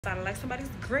Sounded like somebody's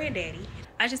granddaddy.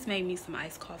 I just made me some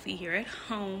iced coffee here at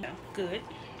home. Good.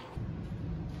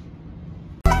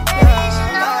 Baby,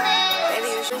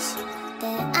 you just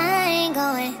that I ain't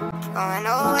going. Oh, I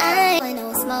know I ain't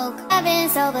no smoke. I've been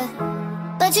sober,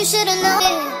 but you should've known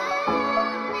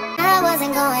I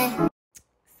wasn't going.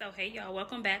 So hey y'all,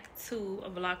 welcome back to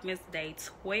Vlogmas day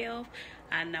 12.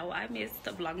 I know I missed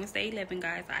Vlogmas day 11,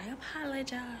 guys. I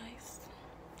apologize.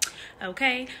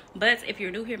 Okay, but if you're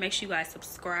new here, make sure you guys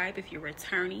subscribe. If you're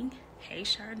returning, hey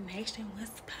Shard Nation,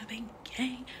 what's popping,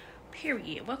 gang?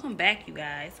 Period. Welcome back, you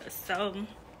guys. So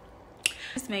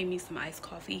just made me some iced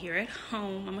coffee here at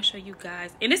home. I'm gonna show you guys,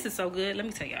 and this is so good, let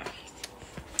me tell y'all.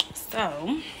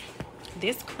 So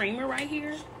this creamer right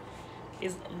here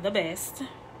is the best,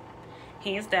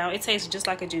 hands down. It tastes just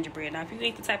like a gingerbread. Now if you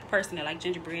ain't the type of person that like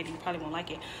gingerbread, you probably won't like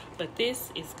it, but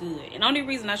this is good. And the only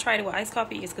reason I tried it with iced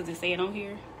coffee is because it's saying on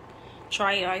here,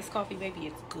 try it iced coffee, baby.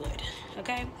 It's good.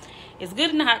 Okay, it's good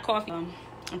in the hot coffee. I'm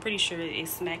pretty sure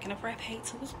it's smacking a frappe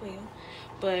too as well,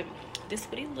 but this is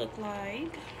what it looked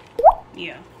like.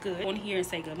 Yeah, good. On here and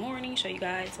say good morning, show you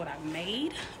guys what I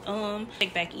made.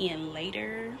 Check back in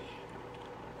later,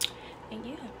 and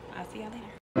yeah, I'll see y'all later.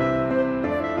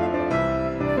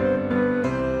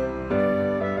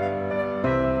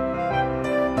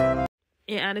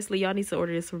 And honestly, y'all need to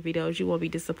order this for videos. You won't be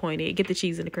disappointed. Get the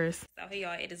cheese and the crust. So hey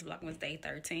y'all, it is Vlogmas day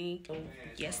 13.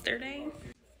 Yesterday,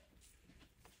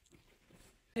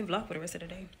 I didn't vlog for the rest of the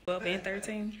day. 12 and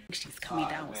 13. She's coming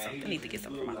down with something. I need to get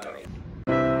something from my throat.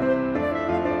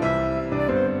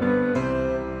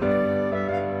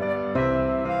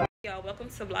 Y'all, welcome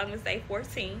to Vlogmas day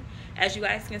 14. As you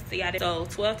guys can see, so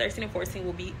 12, 13, and 14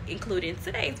 will be included in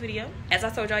today's video. As I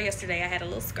told y'all yesterday, I had a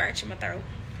little scratch in my throat.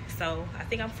 So I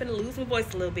think I'm finna lose my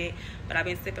voice a little bit, but I've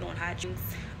been sipping on hot drinks,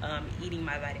 eating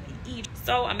my vitamin E.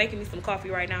 So I'm making me some coffee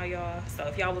right now, y'all. So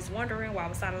if y'all was wondering why I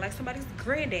was sounding like somebody's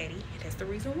granddaddy, that's the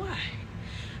reason why.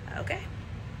 Okay,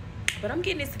 but I'm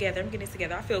getting this together.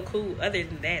 I feel cool. Other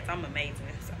than that, I'm amazing.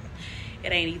 So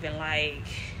it ain't even like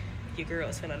your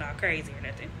girl's feeling all crazy or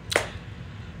nothing.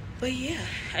 But yeah,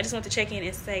 I just want to check in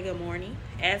and say good morning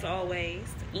as always.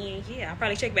 And yeah, I'll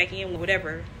probably check back in with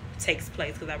whatever takes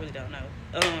place because I really don't know.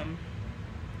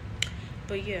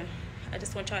 But yeah, I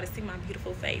just want y'all to see my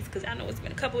beautiful face because I know it's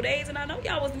been a couple days and I know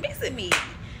y'all was missing me.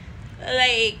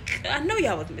 Like, I know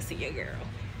y'all was missing your girl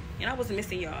and I was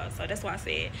missing y'all. So that's why I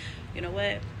said, you know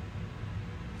what,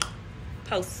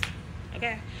 post.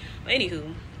 Okay, but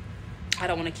anywho, I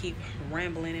don't want to keep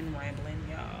rambling,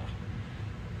 y'all.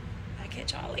 I'll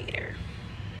catch y'all later.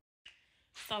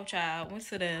 So child, went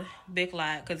to the Big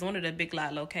Lot because one of the Big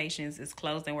Lot locations is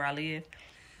closing where I live,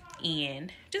 and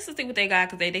just to see what they got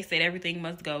because they said everything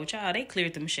must go. Child, they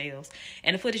cleared them shelves,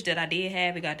 and the footage that I did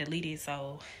have, it got deleted.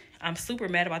 So I'm super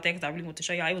mad about that because I really want to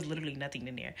show y'all. It was literally nothing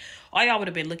in there. All y'all would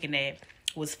have been looking at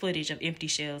was footage of empty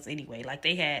shelves anyway. Like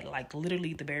they had like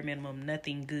literally the bare minimum,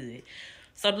 nothing good.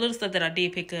 So the little stuff that I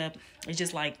did pick up is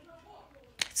just like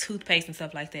toothpaste and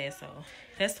stuff like that. So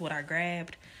that's what I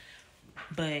grabbed.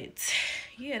 But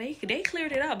yeah, they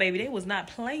cleared it out, baby. They was not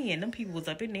playing. Them people was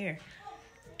up in there.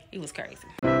 It was crazy.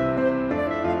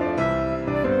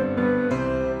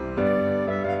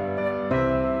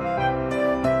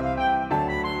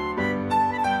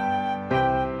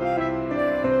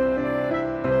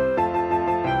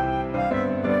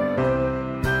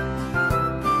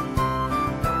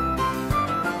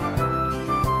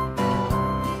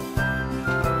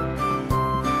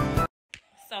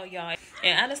 So y'all,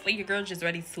 and honestly, your girl's just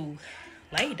ready to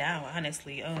lay down.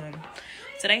 Honestly,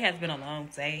 today has been a long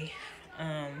day.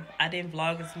 I didn't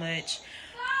vlog as much,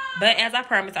 but as I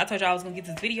promised, I told y'all I was gonna get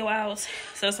this video out. So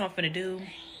that's what I'm gonna do.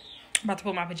 I'm about to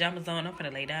put my pajamas on. I'm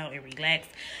gonna lay down and relax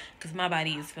because my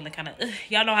body is feeling kind of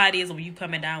y'all know how it is when you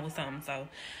coming down with something. So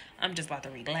I'm just about to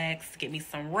relax, get me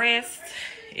some rest.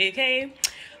 Okay,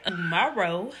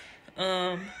 tomorrow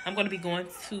I'm gonna be going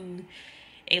to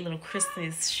a little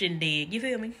Christmas shindig, you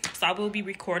feel me? So I will be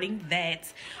recording that.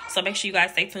 So make sure you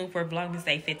guys stay tuned for Vlogmas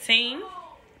day 15.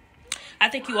 I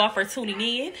thank you all for tuning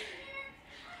in.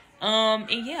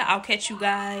 And yeah, I'll catch you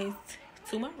guys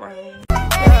tomorrow. Baby,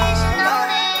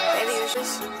 you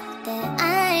just that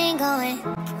I ain't going.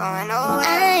 Oh, I know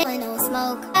I ain't no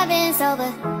smoke. I've been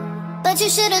sober, but you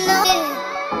should've known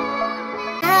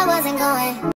I wasn't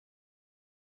going.